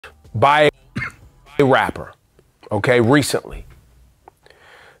by a rapper, okay, recently,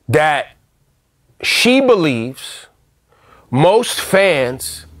 that she believes most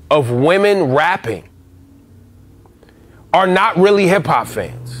fans of women rapping are not really hip-hop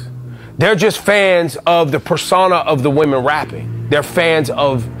fans. They're just fans of the persona of the women rapping. They're fans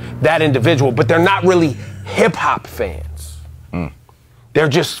of that individual, but they're not really hip-hop fans. They're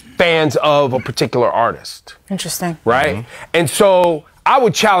just fans of a particular artist. Interesting. Right? And so I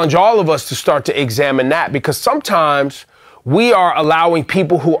would challenge all of us to start to examine that, because sometimes we are allowing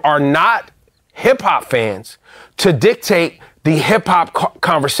people who are not hip-hop fans to dictate the hip-hop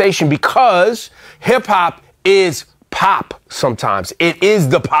conversation, because hip-hop is pop sometimes. It is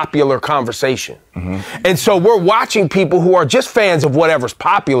the popular conversation. And so we're watching people who are just fans of whatever's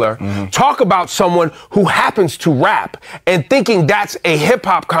popular talk about someone who happens to rap and thinking that's a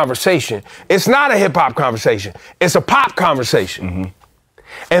hip-hop conversation. It's not a hip-hop conversation. It's a pop conversation.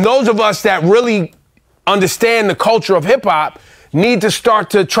 And those of us that really understand the culture of hip-hop need to start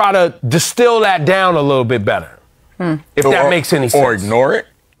to try to distill that down a little bit better. If that makes any sense. Or ignore it?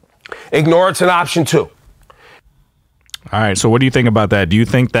 Ignore it's an option too. All right, so what do you think about that? Do you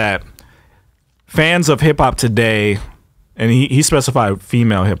think that fans of hip-hop today, and he specified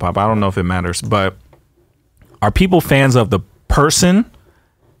female hip-hop, I don't know if it matters, but are people fans of the person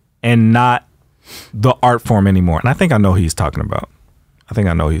and not the art form anymore? And I think I know who he's talking about.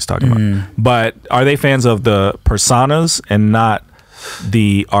 But are they fans of the personas and not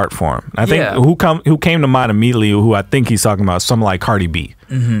the art form? I think who came to mind immediately, who I think he's talking about, someone like Cardi B.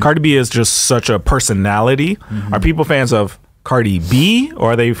 Cardi B is just such a personality. Are people fans of Cardi B,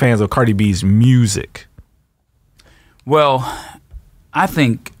 or are they fans of Cardi B's music? Well, I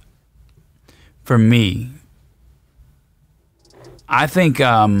think for me, I think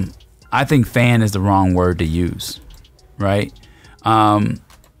fan is the wrong word to use, right?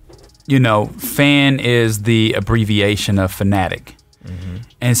 You know, fan is the abbreviation of fanatic.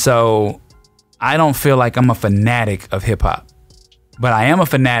 And so I don't feel like I'm a fanatic of hip hop, but I am a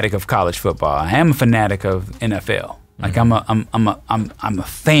fanatic of college football. I am a fanatic of NFL. Like I'm a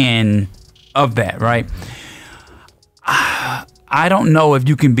fan of that, right? I don't know if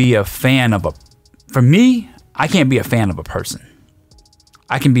you can be a fan of for me, I can't be a fan of a person.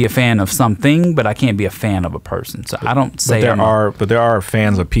 I can be a fan of something, but I can't be a fan of a person. So I don't say but there are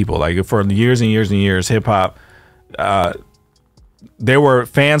fans of people. Like for years and years and years, hip hop, there were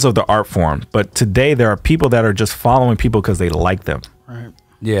fans of the art form, but today there are people that are just following people because they like them. Right.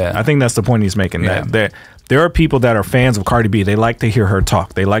 Yeah. I think that's the point he's making. Yeah. That there are people that are fans of Cardi B. They like to hear her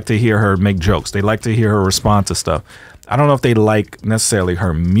talk. They like to hear her make jokes. They like to hear her respond to stuff. I don't know if they like necessarily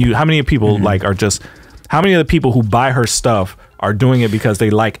her music. How many people how many of the people who buy her stuff are doing it because they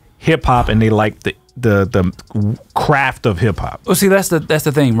like hip hop and they like the craft of hip hop? Well, see, that's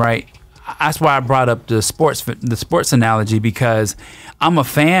the thing, right? That's why I brought up the sports analogy, because I'm a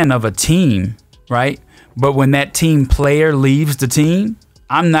fan of a team, right? But when that team player leaves the team,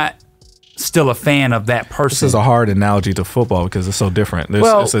 I'm not still a fan of that person. This is a hard analogy to football because it's so different.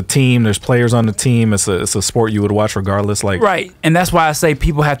 It's a team. There's players on the team. It's a sport you would watch regardless. Like right, and that's why I say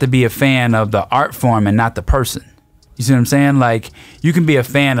people have to be a fan of the art form and not the person. You see what I'm saying? Like you can be a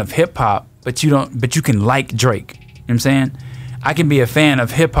fan of hip hop, but you can like Drake. You know what I'm saying? I can be a fan of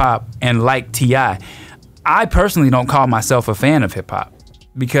hip hop and like T.I. I personally don't call myself a fan of hip hop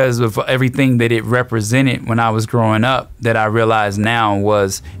because of everything that it represented when I was growing up that I realize now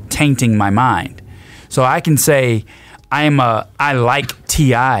was tainting my mind. So I can say I like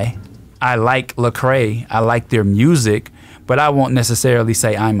T.I., I like Lecrae, I like their music, but I won't necessarily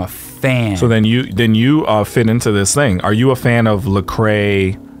say I'm a fan. So then you fit into this thing. Are you a fan of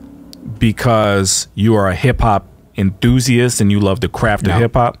Lecrae because you are a hip hop enthusiast and you love the craft of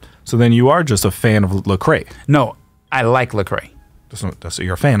hip hop? So then you are just a fan of Lecrae. No, I like Lecrae.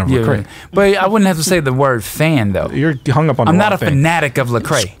 You're a fan of Lecrae. But I wouldn't have to say the word fan though. You're hung up on the I'm wrong not a thing. fanatic of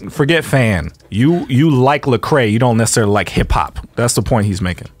Lecrae. Forget fan. You like Lecrae. You don't necessarily like hip hop. That's the point he's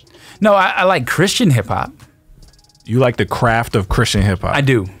making. No, I like Christian hip hop. You like the craft of Christian hip hop. I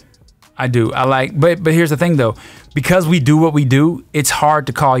do. I like, but here's the thing though, because we do what we do, it's hard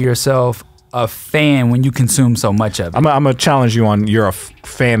to call yourself a fan when you consume so much of it. I'm gonna challenge you on you're a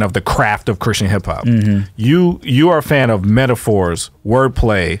fan of the craft of Christian hip hop. You are a fan of metaphors,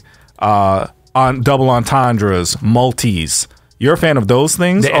 wordplay, on double entendres, multis. You're a fan of those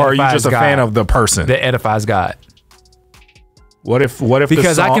things, or are you just a fan of the person that edifies God? What if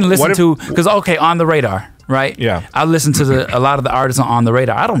because I can listen to okay, On the Radar, right? Yeah, I listen to a lot of the artists on the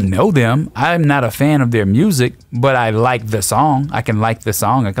Radar. I don't know them. I'm not a fan of their music, but I like the song. I can like the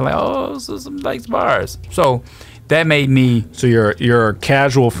song. I can like some nice bars. So that made me. So you're a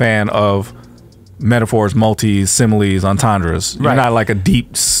casual fan of metaphors, multis, similes, entendres. You're not like a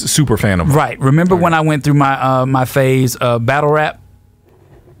deep super fan of them. Right. Remember when I went through my my phase of battle rap?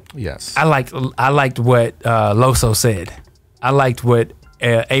 Yes. I liked what Loso said. I liked what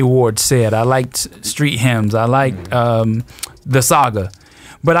A Ward said. I liked street hymns. I liked the saga,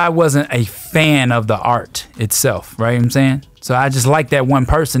 but I wasn't a fan of the art itself. Right? You know what I'm saying. So I just liked that one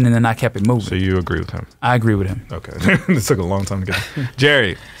person, and then I kept it moving. So you agree with him? I agree with him. Okay. It took a long time to get.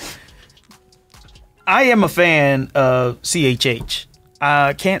 Jerry. I am a fan of CHH.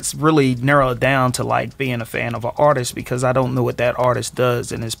 I can't really narrow it down to like being a fan of an artist because I don't know what that artist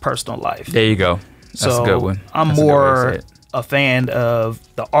does in his personal life. There you go. That's a good one. I'm more a fan of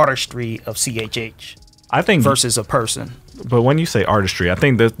the artistry of CHH. I think versus a person. But when you say artistry, I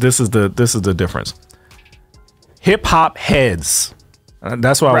think that this is the difference. Hip hop heads.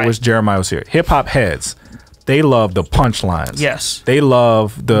 That's why I wish Jeremiah was here. Hip hop heads. They love the punchlines. Yes. They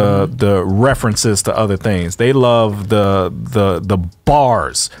love the references to other things. They love the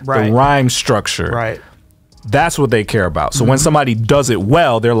bars, the rhyme structure. Right. That's what they care about. So when somebody does it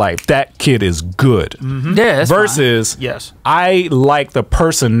well, they're like, that kid is good. Yeah. That's versus, I like the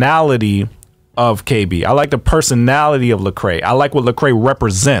personality of KB. I like the personality of Lecrae. I like what Lecrae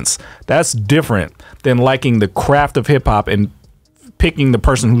represents. That's different than liking the craft of hip hop and picking the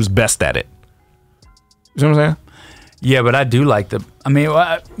person who's best at it. You know what I'm saying? Yeah, but I do like the. I mean,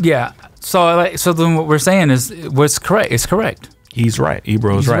 yeah. So then what we're saying is what's correct. It's correct. He's right.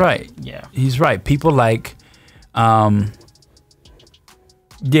 Ebro's right. Yeah, he's right. People like, yeah.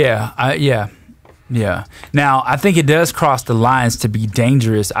 Now I think it does cross the lines to be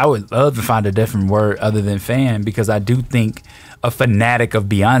dangerous. I would love to find a different word other than fan because I do think a fanatic of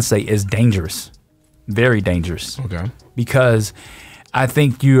Beyonce is dangerous, very dangerous. Okay. Because I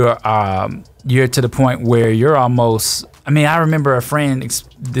think you're to the point where you're almost. I mean, I remember a friend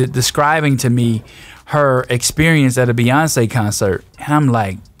describing to me her experience at a Beyonce concert, and I'm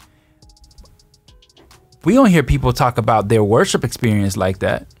like, we don't hear people talk about their worship experience like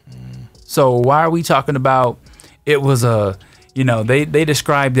that. So why are we talking about? It was they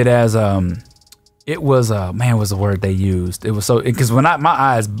described it as it was man, was the word they used. It was so because when my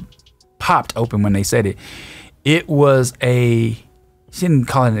eyes popped open when they said it. It was she didn't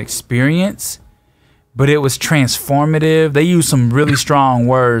call it an experience, but it was transformative. They used some really strong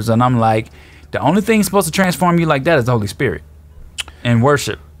words, and I'm like, the only thing supposed to transform you like that is the Holy Spirit and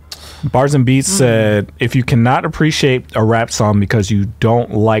worship. Bars and Beats said, if you cannot appreciate a rap song because you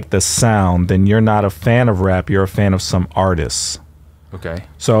don't like the sound, then you're not a fan of rap, you're a fan of some artists. Okay.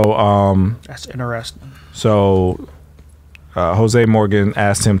 So that's interesting. So Jose Morgan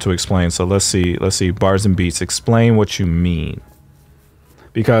asked him to explain. So let's see. Bars and Beats, explain what you mean.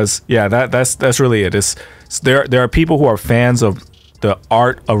 Because that's really it. There are people who are fans of the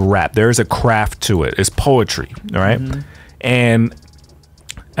art of rap. There is a craft to it. It's poetry, all right? And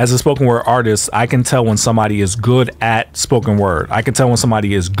as a spoken word artist, I can tell when somebody is good at spoken word. I can tell when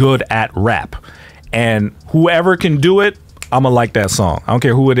somebody is good at rap. And whoever can do it, I'm gonna like that song. I don't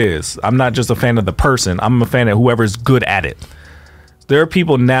care who it is. I'm not just a fan of the person. I'm a fan of whoever's good at it. There are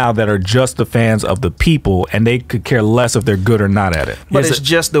people now that are just the fans of the people, and they could care less if they're good or not at it. But it's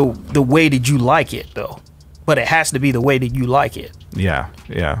just the way that you like it, though. But it has to be the way that you like it. Yeah.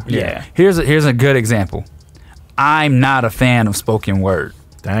 Here's a good example. I'm not a fan of spoken word.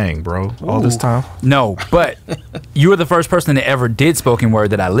 Dang, bro. All this time? No, but you were the first person that ever did spoken word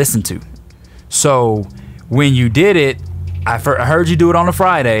that I listened to. So when you did it, I heard you do it on a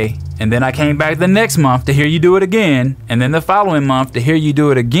Friday, and then I came back the next month to hear you do it again, and then the following month to hear you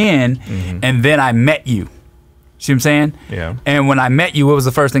do it again, and then I met you. See what I'm saying? Yeah. And when I met you, what was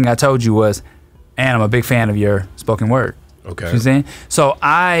the first thing I told you was, and I'm a big fan of your spoken word. Okay. See what I'm saying? So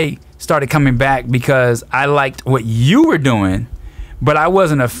I started coming back because I liked what you were doing, but I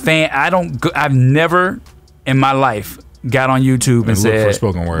wasn't a fan. I've never in my life got on YouTube and said, for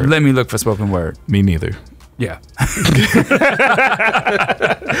spoken word. Let me look for spoken word. Me neither. Yeah.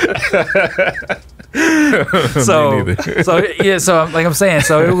 So like I'm saying,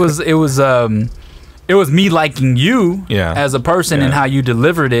 so it was me liking you as a person and how you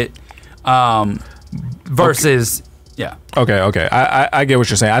delivered it versus Okay. I get what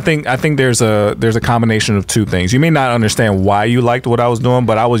you're saying. I think there's a combination of two things. You may not understand why you liked what I was doing,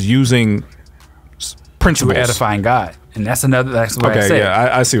 but I was using principles. You were edifying God. And that's what I said. Okay, yeah,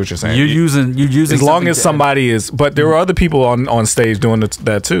 I see what you're saying. You're using as long as somebody is, but there were other people on stage doing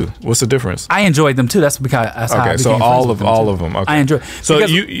that too. What's the difference? I enjoyed them too. That's because how I became so all of them. Okay. I enjoy. So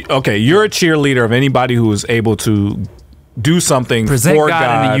you're a cheerleader of anybody who is able to do something Present for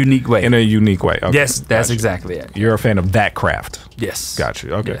God in a unique way. In a unique way. Okay, Yes, that's gotcha. exactly it. You're a fan of that craft. Yes. Got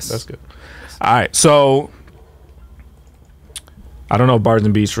you. Okay, Yes. that's good. All right, so I don't know if Bars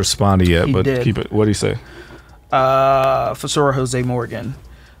and Beats responded yet, He but did. keep it. What do you say? For Sora Jose Morgan.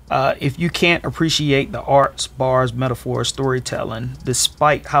 If you can't appreciate the arts, bars, metaphors, storytelling,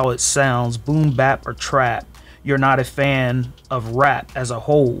 despite how it sounds, boom bap or trap, you're not a fan of rap as a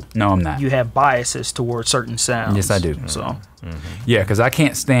whole. No, I'm not. You have biases towards certain sounds. Yes, I do. So, Yeah, because I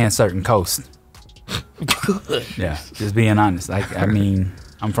can't stand certain coasts. Yeah, just being honest. I mean,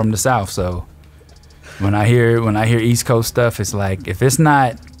 I'm from the South, so when I hear East Coast stuff, it's like if it's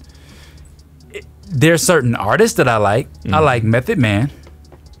not. There's certain artists that I like. I like Method Man.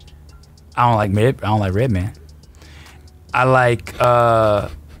 I don't like Redman. I like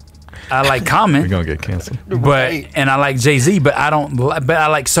Common. We're gonna get canceled. And I like Jay-Z, but I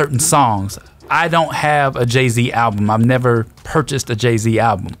like certain songs. I don't have a Jay-Z album. I've never purchased a Jay-Z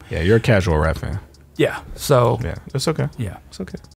album. Yeah, you're a casual rap fan. Yeah. So Yeah, that's okay. yeah. It's okay.